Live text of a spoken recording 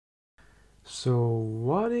So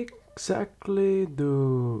what exactly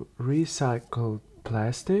do recycled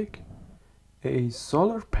plastic, a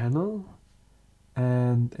solar panel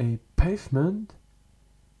and a pavement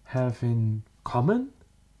have in common?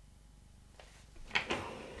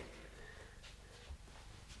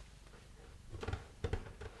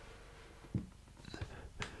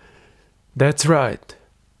 That's right.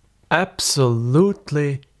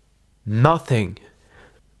 Absolutely nothing.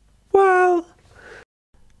 Well,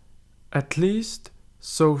 at least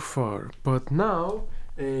so far. But now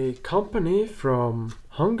a company from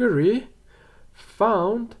Hungary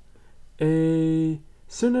found a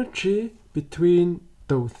synergy between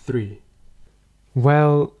those three.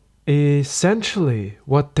 Well, essentially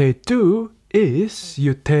what they do is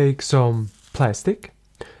you take some plastic,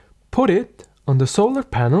 put it on the solar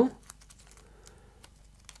panel,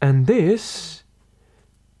 and this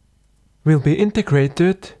will be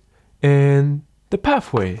integrated in the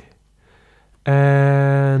pathway.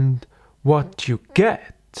 And what you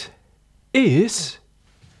get is,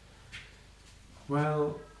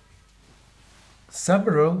 well,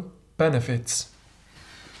 several benefits.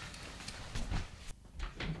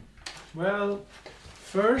 Well,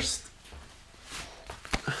 first,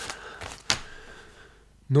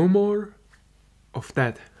 no more of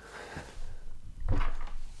that.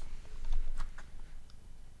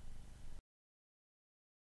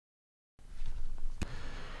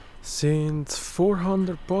 Since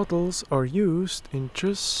 400 bottles are used in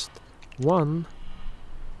just 1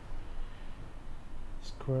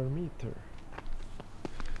 square meter.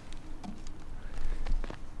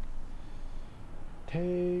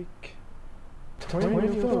 Take 20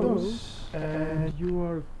 of those and you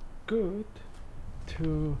are good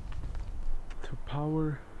to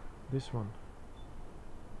power this one.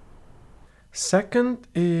 Second,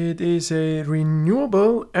 it is a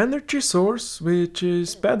renewable energy source which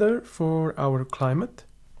is better for our climate.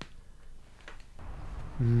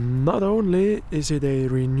 Not only is it a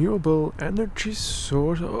renewable energy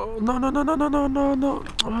source. Oh, no.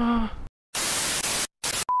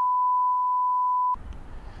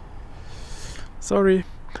 Sorry,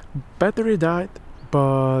 battery died,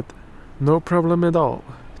 but no problem at all.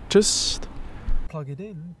 Just plug it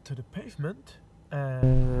in to the pavement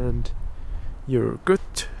and you're good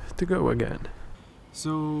to go again.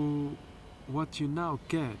 So what you now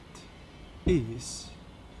get is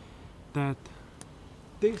that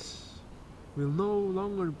this will no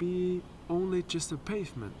longer be only just a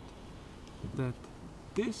pavement, that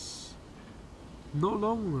this no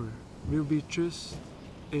longer will be just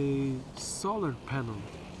a solar panel.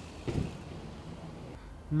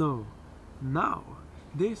 No, now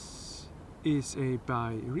this is a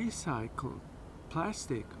by recycled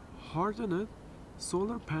plastic hardened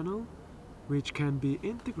solar panel which can be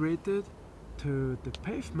integrated to the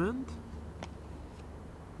pavement,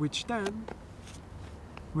 which then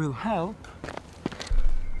will help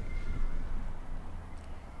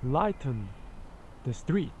lighten the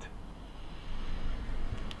street.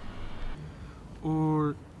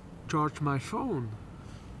 Or charge my phone,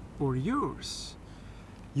 or yours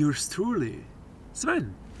truly,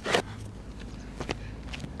 Sven.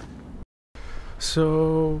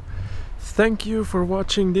 So thank you for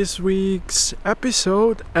watching this week's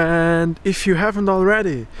episode, and if you haven't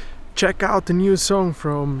already, check out the new song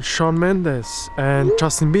from Shawn Mendes and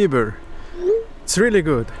Justin Bieber. It's really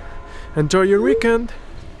good. Enjoy your weekend.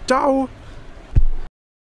 Ciao!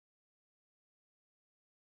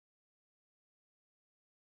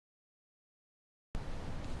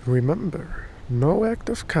 Remember, no act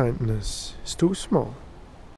of kindness is too small.